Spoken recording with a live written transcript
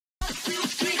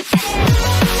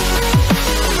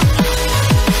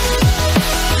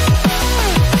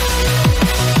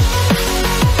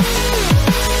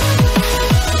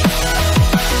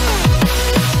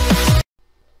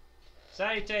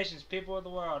people of the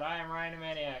world. I am Ryan the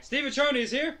Maniac. Stephen Trony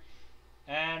is here.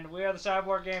 And we are the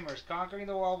CyborGamers, conquering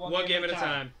the world one game at a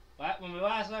time. When we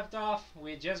last left off,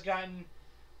 we had just gotten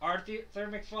our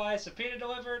third McFly subpoena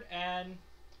delivered, and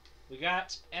we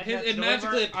got Emmett it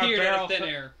magically appeared out of thin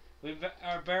air. We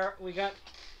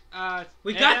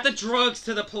got the drugs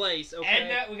to the place,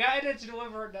 okay? We got Emmett to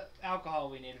deliver the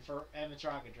alcohol we needed for Emmett's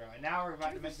rocket drill, and now we're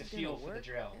about to make the fuel for the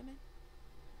drill. Emmett?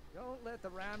 Don't let the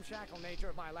ramshackle nature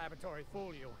of my laboratory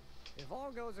fool you. If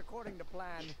all goes according to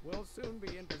plan, we'll soon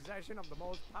be in possession of the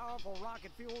most powerful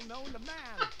rocket fuel known to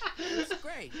man. It's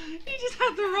great. He just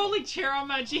had the rolling chair on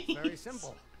my jeans. Very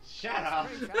simple. Shut up.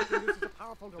 Produces a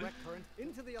powerful direct current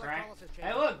into the electrolysis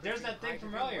chamber. Hey, look, there's that thing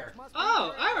from earlier.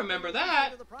 Oh, I remember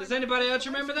that. Does anybody else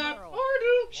remember that? Or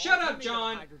do? Shut up,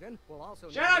 John.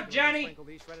 Shut up, Johnny. Sprinkle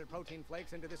these shredded protein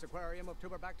flakes into this aquarium of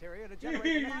tuber bacteria to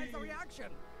generate the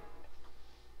reaction.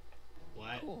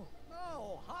 What? Cool.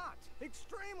 No, hot.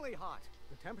 Extremely hot.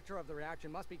 The temperature of the reaction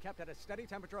must be kept at a steady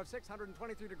temperature of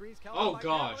 623 degrees Kelvin. Oh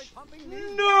gosh.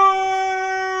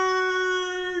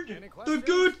 Nerd! The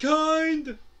good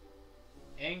kind.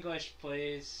 English,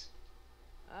 please.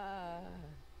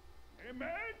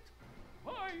 Emmett,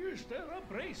 why is there a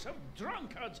brace of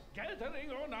drunkards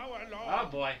gathering on our lawn? Oh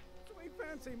boy. Sweet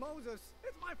fancy Moses,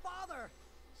 it's my father.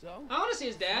 So? I want to see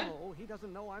his dad. Oh, he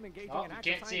doesn't know I'm engaging in you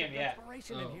can't see him yet.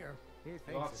 in here. He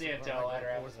thinks won't see him until later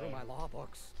episode. Through my law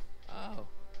books. Oh.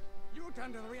 You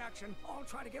attend to the reaction. I'll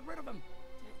try to get rid of him.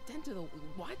 Attend to the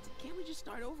what? Can't we just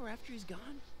start over after he's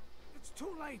gone? It's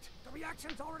too late. The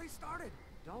reaction's already started.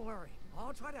 Don't worry.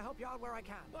 I'll try to help you out where I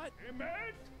can. But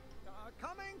Emmett?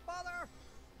 Coming, father.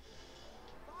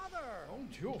 Father.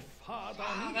 Don't you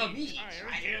father me,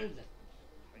 child.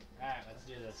 Alright, let's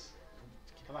do this.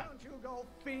 Come on. Why don't you go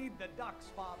feed the ducks,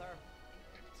 father?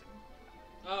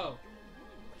 Oh.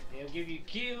 He'll give you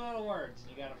key little words,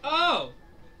 and you gotta. Oh!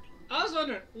 I was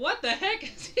wondering, what the heck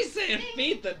is he saying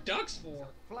feed the ducks for?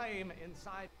 Flame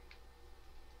inside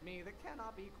me that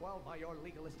cannot be quelled by your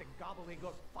legalistic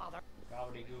gobbledygook, father.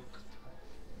 Gobbledygook.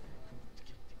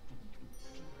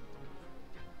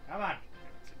 Come on.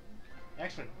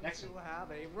 Next one. Next one. You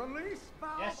have a release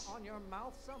valve on your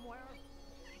mouth somewhere.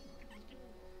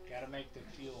 Gotta make the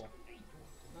fuel.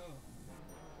 Oh.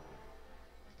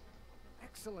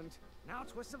 Excellent. Now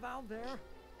twist the valve there.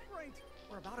 Great.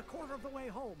 We're about a quarter of the way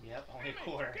home. Yep, only a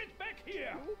quarter. Get back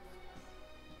here.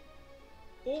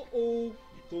 Uh-oh.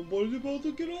 Somebody's about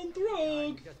to get on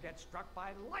drugs. You just get struck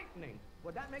by lightning.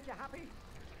 Would that make you happy?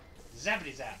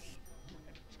 Zappity zap.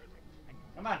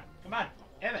 Come on. Come on.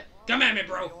 Emmett. Come at me,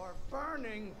 bro. Your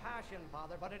burning passion,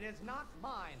 father, but it is not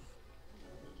mine.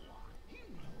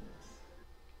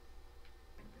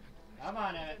 Come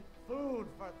on, Emmett. Food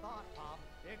for thought, Pop.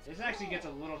 This actually gets a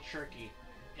little tricky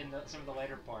in some of the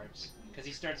later parts, because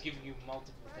he starts giving you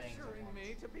multiple things. Pressuring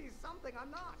me to be something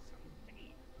I'm not.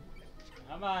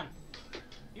 Come on.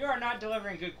 You are not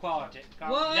delivering good quality.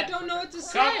 Well, I don't know what to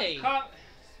say.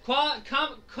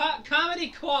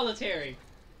 Comedy qualitary.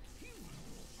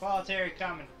 Qualitary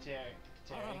commentary.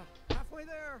 Halfway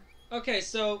there. Okay,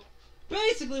 so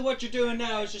basically what you're doing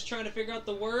now is just trying to figure out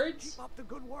the words. Keep up the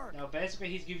good work. No, basically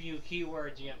he's giving you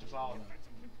keywords. You have to follow them.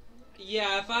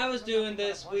 Yeah, if I was doing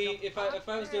this, if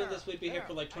I was doing this, we'd be here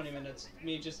for like 20 minutes.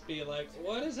 Me just be like,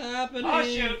 what is happening? Oh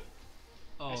shoot!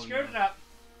 Oh, I screwed it up.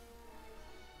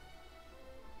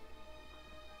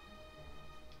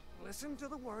 Listen to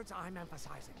the words I'm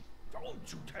emphasizing.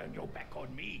 Don't you turn your back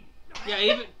on me. Yeah,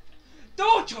 even.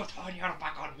 Don't you turn your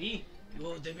back on me.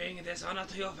 You bring dishonor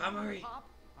to your family. Pop,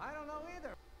 I don't know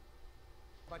either.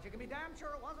 But you can be damn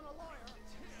sure it wasn't a lawyer.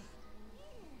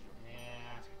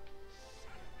 Yeah.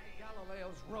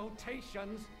 Galileo's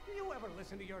rotations. Do you ever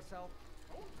listen to yourself?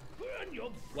 Burn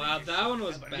your Wow, that one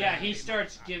was bad. Yeah, he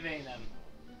starts giving them.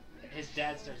 His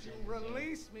dad starts giving them.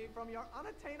 Release me from your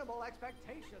unattainable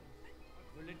expectations.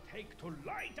 What will it take to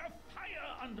light a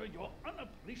fire under your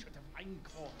unappreciative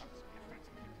hindquarters?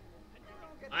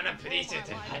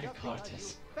 Unappreciative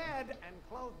hindquarters. Fed and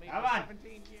clothed me Come for on.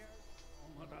 17 years.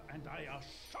 Mother and I are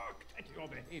shocked at your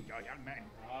behavior, young man.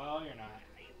 Oh, you're not.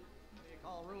 You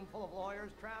call a room full of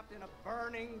lawyers trapped in a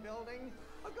burning building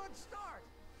a good start.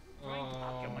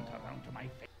 Argument around to my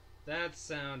face. That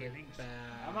sounded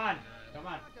bad. Come on. Come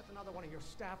on. Not just another one of your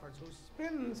staffers who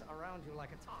spins around you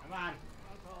like a top. Come on.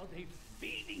 What are they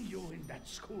feeding you in that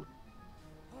school?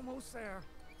 Almost there.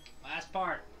 Last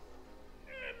part.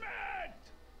 Emmett!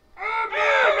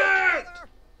 Emmett!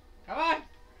 Come on.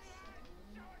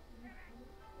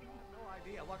 No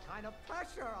idea what kind of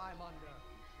pressure I'm under.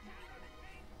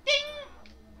 Ding!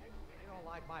 If you don't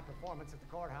like my performance at the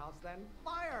courthouse, then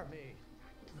fire me.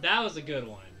 That was a good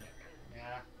one.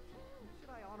 Yeah. Should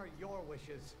I honor honor your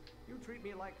wishes. You treat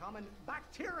me like common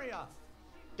bacteria.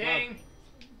 Dang.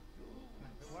 If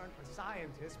it weren't for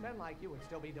scientists, men like you would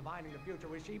still be divining the future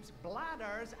with sheep's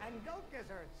bladders and goat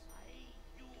gizzards.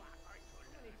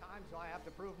 How many times do I have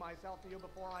to prove myself to you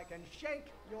before I can shake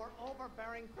your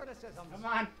overbearing criticisms? Come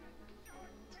on.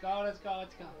 Let's go, let's go,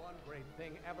 let's go. One great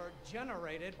thing ever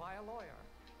generated by a lawyer.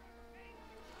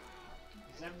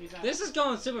 This is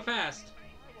going super fast.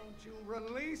 Why won't you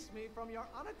release me from your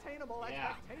unattainable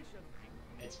expectations?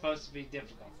 It's supposed to be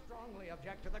difficult. I strongly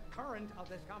object to the current of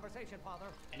this conversation, Father.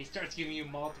 And he starts giving you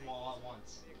multiple all at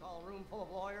once. You call a room full of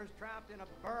lawyers trapped in a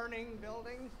burning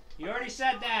building? You already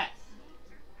said that.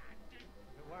 If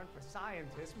it weren't for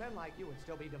scientists, men like you would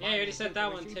still be dividing. Yeah, you already said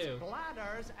that one too.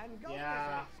 Bladders and goat gizzards.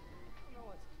 I don't know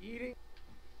what's eating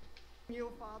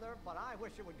you, Father, but I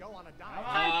wish it would go on a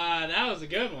diet. That was a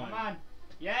good one. Come on.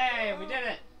 Yay, we did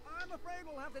it. I'm afraid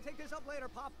we'll have to take this up later,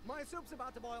 Pop. My soup's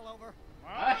about to boil over.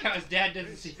 I like how his dad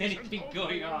doesn't see anything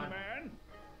going on. Man.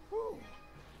 Whew.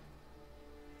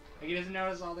 Like he doesn't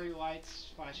notice all the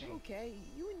lights flashing. Okay,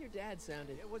 you and your dad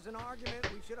sounded. It was an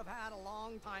argument we should have had a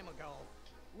long time ago.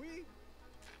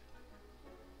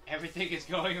 Everything is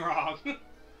going wrong.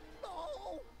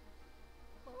 No!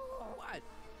 What?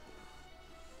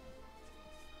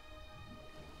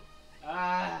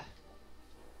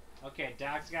 Okay,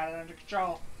 Doc's got it under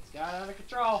control. He's got it under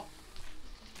control.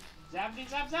 Zappity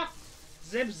zap zap.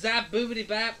 Zip zap boobity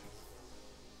bap.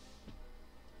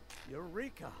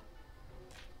 Eureka!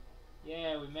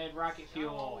 Yeah, we made rocket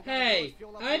fuel. Hey,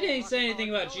 I didn't say anything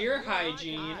about your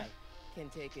hygiene. I can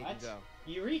take it What? and go.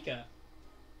 Eureka.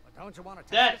 But don't you want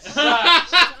to That test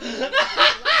sucks.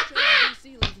 DC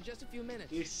leaves in just a few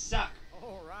minutes. You suck.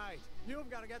 All right. You've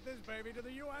got to get this baby to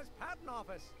the U.S. Patent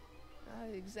Office.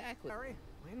 Exactly. Harry,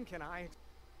 when can I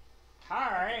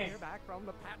Harry. hear back from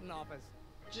the Patent Office?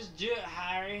 Just do it,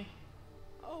 Harry.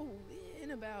 Oh,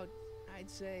 in about, I'd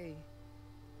say,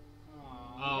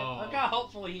 Oh. Look how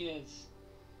hopeful he is.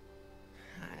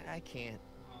 I can't.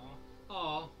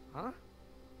 Aw. Huh?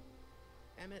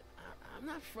 Emmett, I'm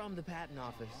not from the patent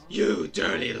office. You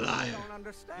dirty I liar. don't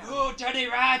understand. You dirty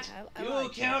rat! I You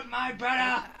like killed that. my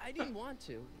brother! I didn't want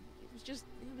to. It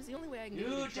was the only way I can get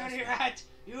You you to trust dirty me. rat!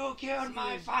 You killed See,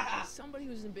 my there's father! Somebody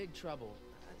who's in big trouble.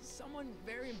 Someone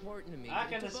very important to me. How to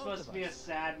can this both supposed of to be a us.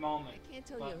 sad moment? I can't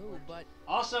tell but- you who, but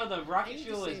Also, the I rocket need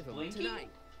fuel to is save him blinking? tonight,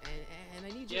 and I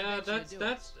need your Yeah, attention to do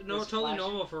that's It's totally flashing.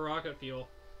 normal for rocket fuel.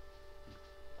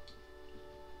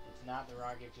 It's not the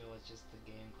rocket fuel, it's just the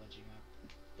game glitching up.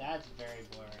 That's very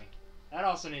blurry. That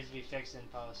also needs to be fixed in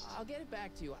post. it. I'll get it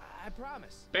back to you. I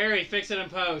promise. Barry, fix it in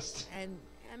post. And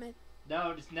Emmett,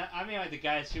 No, it's not. I mean, like the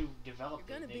guys who developed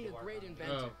you're it gonna need be to a work great on it.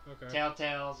 inventor. Oh, okay.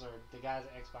 Telltales or the guys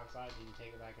at Xbox Live need to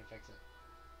take it back and fix it.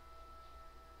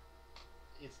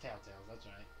 It's Telltales, that's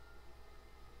right.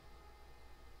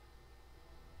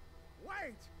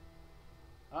 Wait!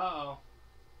 Uh-oh.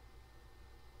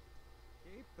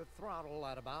 Keep the throttle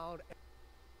at about...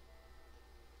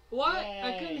 What?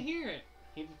 I Yay. couldn't hear it.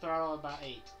 Keep the throttle about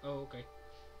 8. Oh, okay.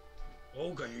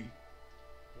 Okay.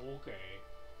 Okay.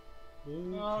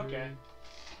 Okay.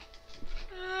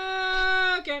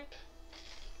 Okay.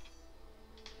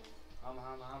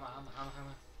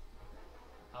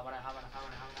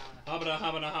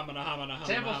 Hamana.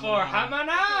 Table 4,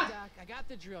 Hamana! Okay, Doc, I got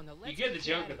the drill. Now let's You get the get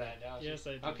joke at of that, don't you? Yes,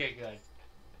 I do. Okay, good.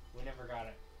 We never got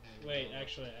it. Wait,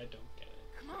 actually, I don't get it.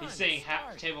 Come on, He's saying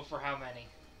start. table for how many?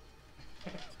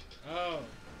 Oh.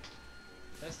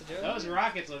 That's the joke? Those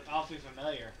rockets look awfully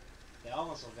familiar. They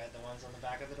almost look like the ones on the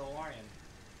back of the DeLorean.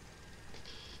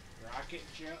 Rocket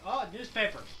Joe. Oh,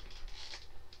 newspaper.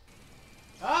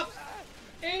 Up!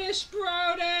 It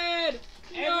exploded!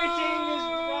 Everything is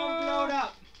all blown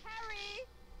up. Harry!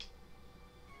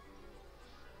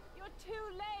 You're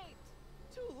too late!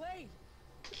 Too late.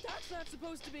 The doc's not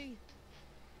supposed to be.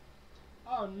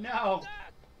 Oh no.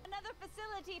 Another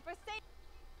facility for safety.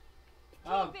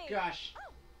 Oh gosh.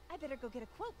 Oh, I better go get a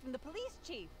quote from the police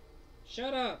chief.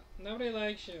 Shut up. Nobody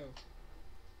likes you.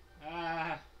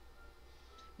 Ah.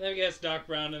 Then we get Doc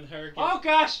Brown and her. Oh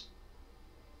gosh.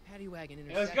 PADDYWAGON It was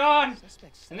intercepted. gone.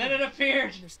 Suspects And then it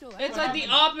appeared. and they're still It's after like the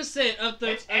him. opposite of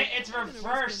the. It's They're gonna arrest him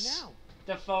reverse now.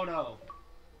 the photo.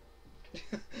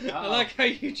 I like how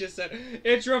you just said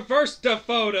it's reverse the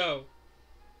photo.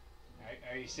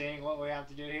 Are you seeing what we have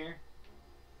to do here?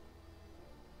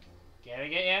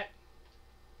 Getting it yet?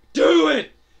 Do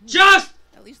it! Just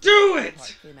At least do the it!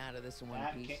 part came out of this in one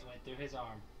That piece. went through his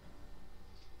arm.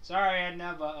 Sorry,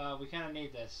 Edna, but we kind of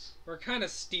need this. We're kind of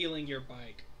stealing your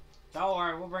bike. Don't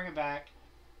worry, we'll bring it back.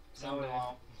 No, we Someday.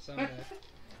 won't. Someday.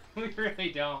 We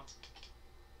really don't.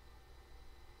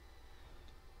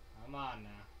 Come on now.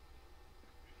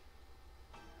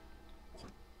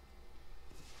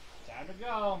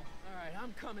 go. Alright,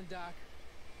 I'm coming, Doc.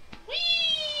 Whee!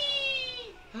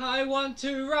 I want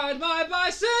to ride my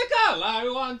bicycle. I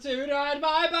want to ride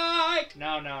my bike.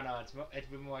 No. It's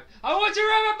been more. I want to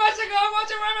ride my bicycle. I want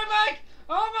to ride my bike.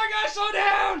 Oh my gosh, slow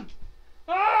down.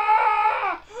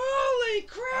 Ah! Holy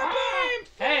crap!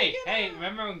 Hey!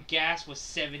 Remember when gas was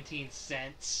 17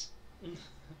 cents?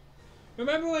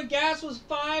 Remember when gas was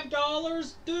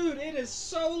 $5? Dude, it is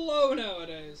so low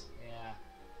nowadays. Yeah.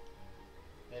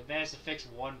 They managed to fix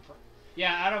one.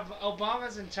 Out of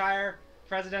Obama's entire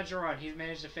presidential run, he's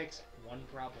managed to fix one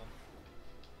problem.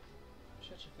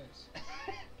 Shut your face.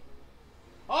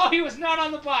 Oh, he was not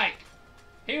on the bike.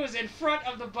 He was in front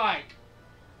of the bike.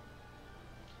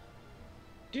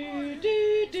 Do. I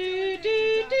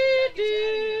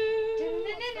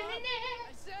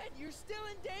said you're still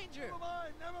in danger.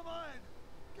 Never mind.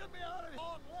 Get me out of here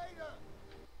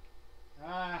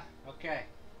later. Okay.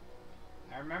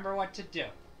 I remember what to do.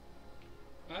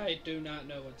 I do not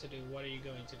know what to do. What are you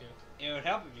going to do? It would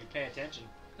help if you pay attention.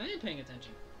 I am paying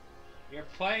attention. You're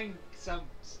playing some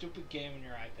stupid game on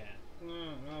your iPad.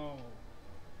 Oh, no.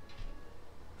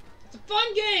 It's a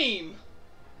fun game!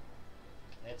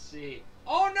 Let's see.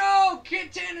 Oh no!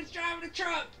 Kid 10 is driving a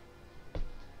truck!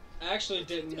 I actually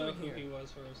didn't know doing who here? he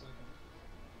was for a second.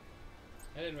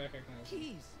 I didn't recognize him.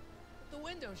 Keys. The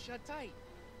window's shut tight.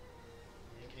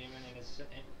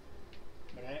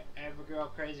 But I ever grow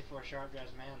up crazy for a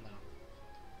sharp-dressed man,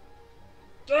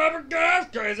 though.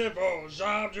 CyborGamers crazy for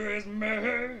sharp-dressed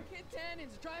man. Kid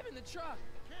Tannen's driving the truck.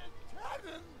 Kid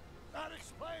Tannen? That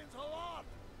explains a lot.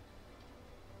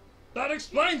 That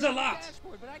explains a lot!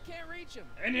 Dashboard, but I can't reach him.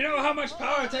 And you know how much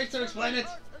power it takes to explain it?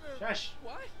 Shush!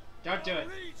 What? Don't do it.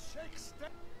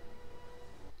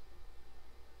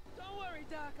 Don't worry,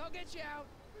 Doc. I'll get you out.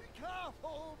 Be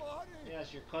careful, buddy.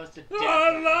 Yes, you're close to death.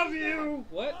 I love you!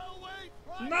 What? I'll wait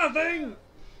right Nothing! here.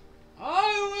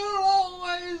 I will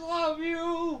always love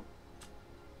you!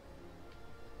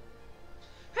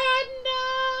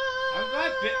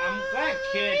 I'm glad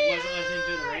Kid wasn't listening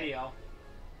to the radio.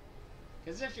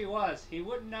 Because if he was, he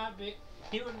would be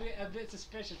a bit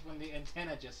suspicious when the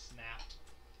antenna just snapped.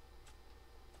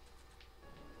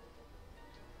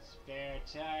 Spare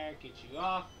tire, get you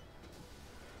off.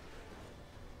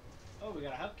 Oh, we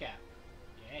got a hubcap.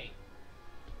 Yay.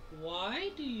 Why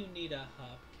do you need a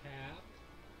hubcap?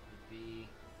 You'd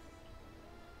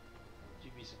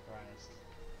be surprised.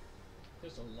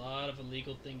 There's a lot of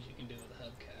illegal things you can do with a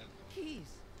hubcap.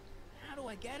 Keys. How do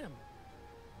I get him?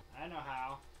 I know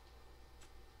how.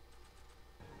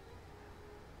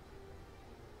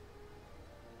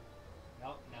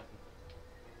 Nope, nothing.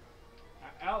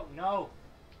 Oh, no!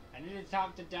 I need to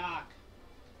talk to Doc.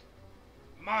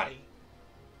 Marty!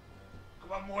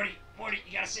 Come on, Morty! Morty,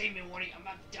 you gotta save me, Morty! I'm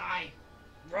about to die!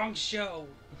 Wrong show.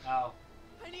 Oh,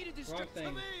 I need to Wrong distract thing.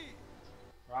 To me.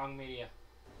 wrong media.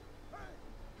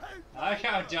 Hey, I like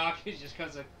how Doc is just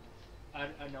because of an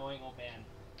annoying old man.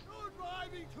 you're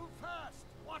driving too fast.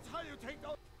 Watch how you take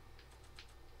those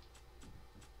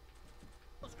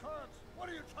curves. What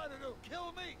are you trying to do?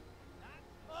 Kill me?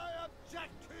 I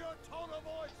object to your tone of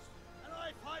voice, and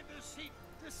I find this seat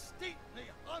distinctly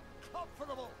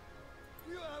uncomfortable.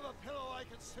 Do you have a pillow I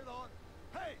can sit on?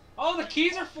 Hey! Oh, the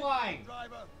keys are flying!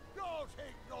 Driver, don't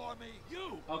ignore me.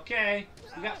 You! Okay,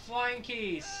 we got flying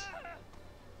keys.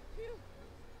 Phew.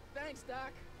 Thanks,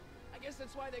 Doc. I guess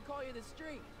that's why they call you the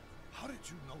Streak. How did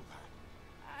you know that?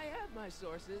 I have my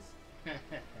sources.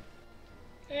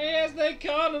 As they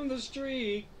call him, the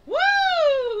Streak. Woo!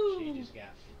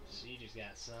 She just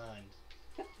got sunned.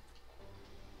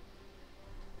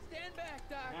 Stand back,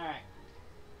 Doc. Alright.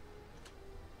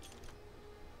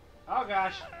 Oh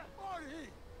gosh. Marty!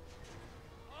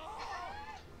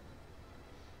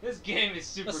 This game is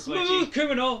super A smooth glitchy.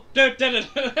 criminal. Da, da, da,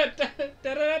 da, da,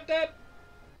 da, da, da.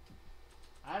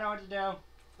 I know what to do.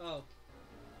 Oh.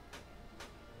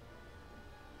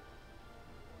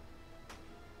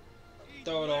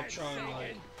 Throw it off trying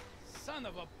like. Son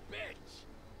of a bitch.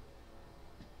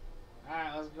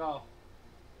 Alright, let's go.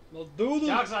 Well, do the.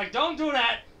 Doc's like, don't do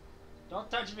that! Don't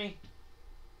touch me.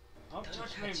 Don't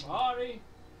touch me, touch me. Marty.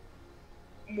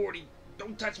 Morty,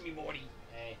 don't touch me, Morty.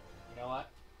 Hey, you know what?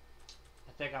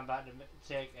 I think I'm about to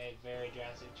take a very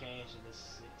drastic change to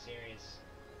this series.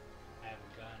 I have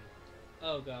a gun.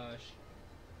 Oh gosh.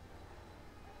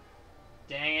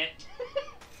 Dang it.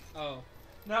 Oh.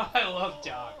 No, I love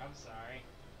Doc. I'm sorry.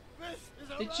 This is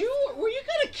a Did you? Were you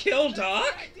gonna kill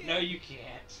Doc? No, you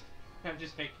can't. I'm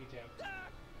just making jokes. Look,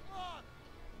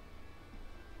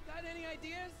 Got any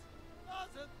ideas?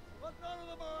 doesn't, but none of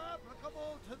them are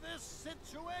applicable to this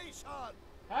situation.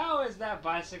 How is that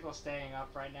bicycle staying up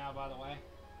right now, by the way?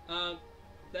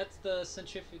 That's the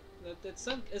centrifugal.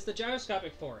 It's the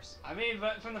gyroscopic force. I mean,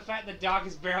 but from the fact that Doc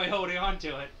is barely holding on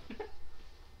to it.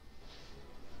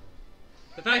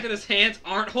 The fact that his hands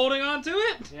aren't holding on to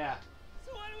it? Yeah.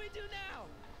 So what do we do now?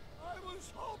 I was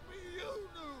hoping you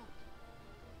knew.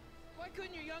 Why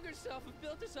couldn't your younger self have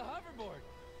built us a hoverboard?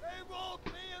 They won't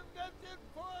be invented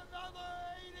for another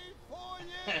 84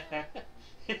 years.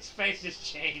 His face just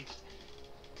changed.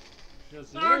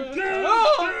 Another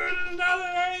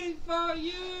 84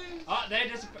 years! Oh, they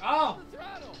just. Oh! The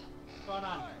throttle. What's going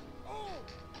on? Oh,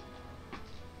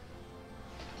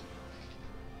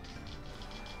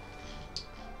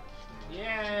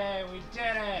 Yay, we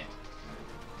did it!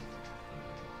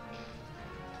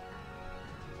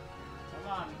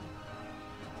 Come on.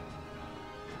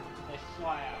 They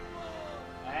fly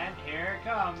out. And here it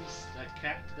comes.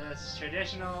 The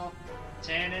traditional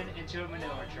tannin into a manure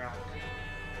truck.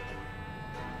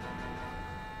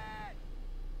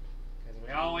 Because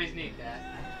we always need that.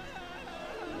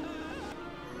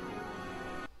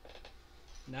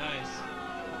 Nice.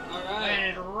 Alright.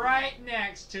 And right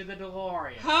next to the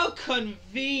DeLorean. How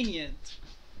convenient!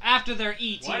 After their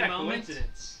E.T. What a moment.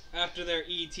 coincidence. After their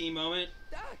E.T. moment.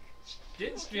 Doc.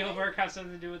 Didn't Spielberg have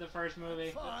something to do with the first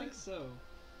movie? I think so.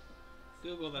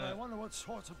 Google I that. wonder what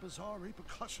sorts of bizarre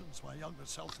repercussions my younger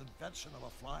self's invention of a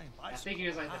flying bicycle think he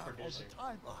was like the will have on producer.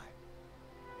 timeline.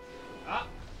 Ah!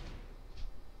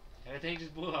 Everything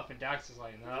just blew up and Dox is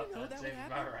like, no, You know that that seems would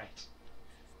about happen? right.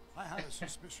 I had a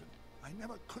suspicion. I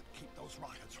never could keep those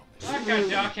rockets from I this.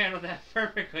 got Doc handled that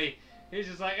perfectly. He's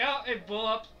just like, oh, it blew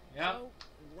up. Yep. So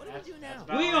what do we do now?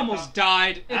 about We what I almost thought.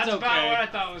 died. It's That's okay. about what I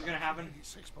thought was gonna happen.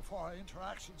 86 before our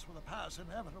interactions with the past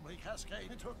inevitably cascade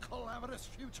into a calamitous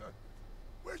future.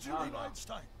 Where's your Oh, leave no.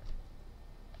 Einstein?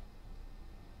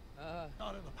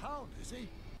 Not in the pound, is he?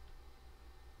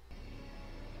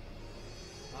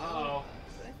 Uh-oh.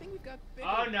 But I think we've got bigger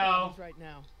Oh, no. problems right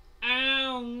now.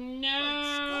 Oh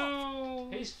no!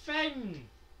 He's fainting.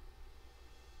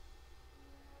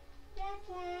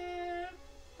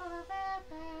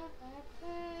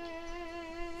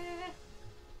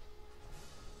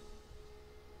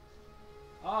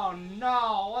 Oh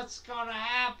no, what's gonna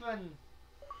happen?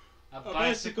 A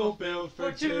bicycle built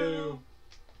for two.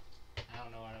 I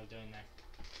don't know what I was doing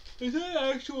there. Is that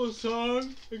an actual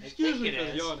song? Excuse me I for think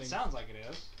the it is. yawning. It sounds like it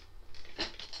is.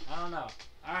 I don't know.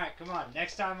 Alright, come on.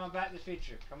 Next time on Back to the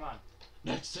Future. Come on.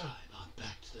 Next time on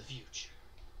Back to the Future.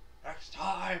 Next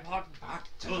time on Back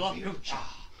to the Future.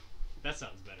 That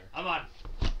sounds better. Come on.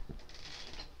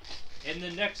 In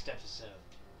the next episode.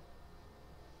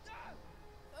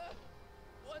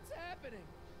 What's happening?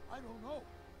 I don't know.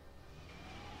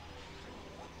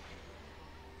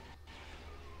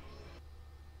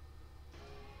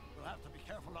 We'll have to be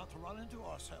careful not to run into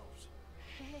ourselves.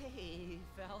 Hey,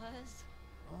 fellas.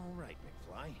 All right,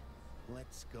 McFly.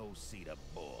 Let's go see the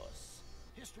boss.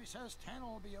 History says Tanner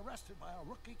will be arrested by a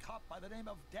rookie cop by the name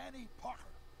of Danny Parker.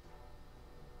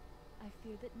 I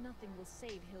fear that nothing will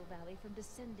save Hill Valley from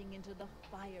descending into the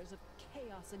fires of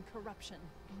chaos and corruption.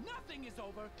 Nothing is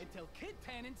over until Kid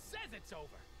Tannen says it's over.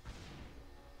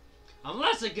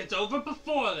 Unless it gets over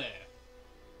before there.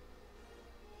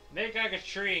 Make like a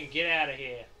tree and get out of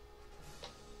here.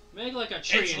 Make like a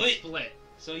tree It's and lit. split.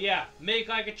 So yeah, make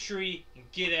like a tree and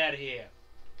get out of here.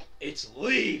 It's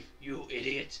leave, you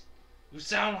idiot. You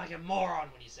sound like a moron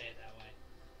when you say it that way.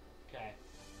 Okay.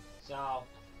 So,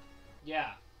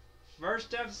 yeah.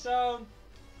 First episode,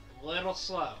 a little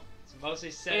slow. It's mostly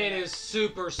setting It up. is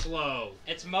super slow.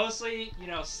 It's mostly, you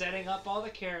know, setting up all the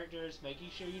characters,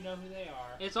 making sure you know who they are.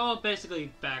 It's all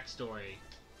basically backstory.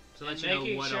 To let And you know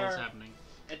making what sure- else is happening.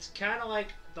 It's kind of like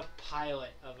the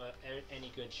pilot of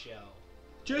any good show.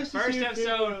 Just The first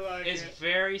episode is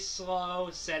very slow,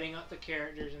 setting up the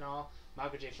characters and all.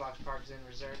 Michael J. Fox Park is in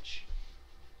research.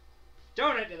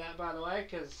 Donate to that, by the way,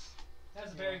 because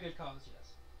That's a very good cause,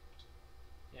 yes.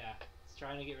 yeah, it's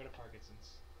trying to get rid of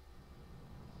Parkinson's.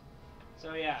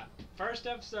 So yeah, first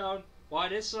episode, while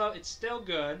it is slow, it's still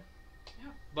good.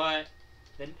 Yeah. But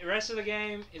the rest of the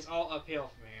game is all uphill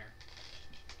from here.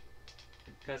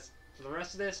 Because for the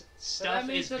rest of this, stuff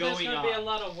is going there's gonna be a on.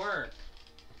 lot of work.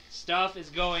 Stuff is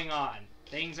going on.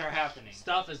 Things are happening.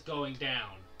 Stuff is going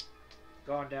down.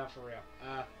 Going down for real.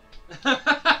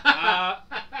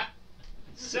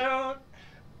 So,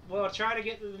 we'll try to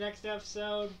get to the next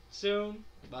episode soon,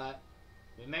 but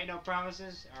we make no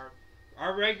promises.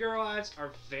 Our regular lives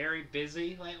are very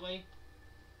busy lately,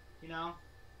 you know,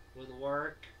 with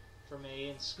work for me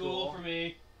and school. for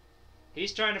me.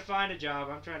 He's trying to find a job.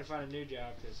 I'm trying to find a new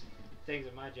job because things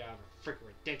at my job are freaking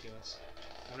ridiculous.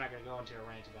 I'm not going to go into a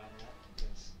rant about that.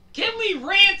 'cause Can we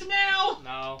rant now?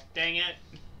 no. Dang it.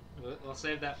 We'll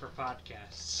save that for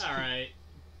podcasts. All right.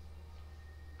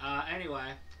 Anyway,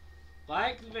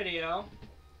 like the video.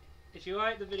 If you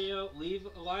like the video, leave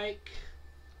a like.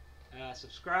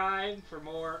 Subscribe for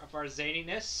more of our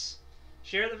zaniness.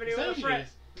 Share the video with a friend.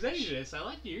 Zaniness. I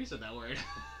like the use of that word.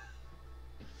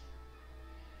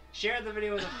 Share the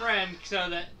video with a friend so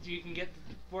that you can get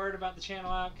the word about the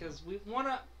channel out. Because we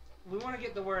wanna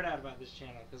get the word out about this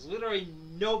channel. Because literally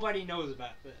nobody knows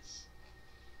about this.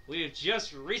 We have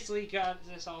just recently got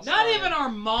this all started. Not even our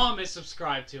mom is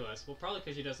subscribed to us. Well, probably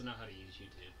because she doesn't know how to use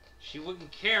YouTube. She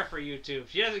wouldn't care for YouTube.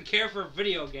 She doesn't care for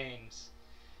video games.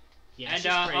 Yeah, and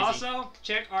she's crazy. Also,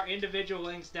 check our individual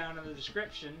links down in the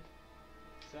description.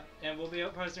 So, and we'll be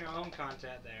posting our own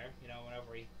content there, you know,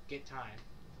 whenever we get time.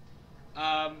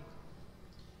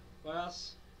 What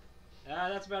else?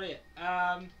 That's about it.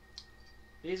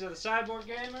 These are the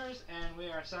CyborGamers, and we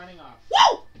are signing off.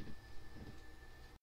 Woo!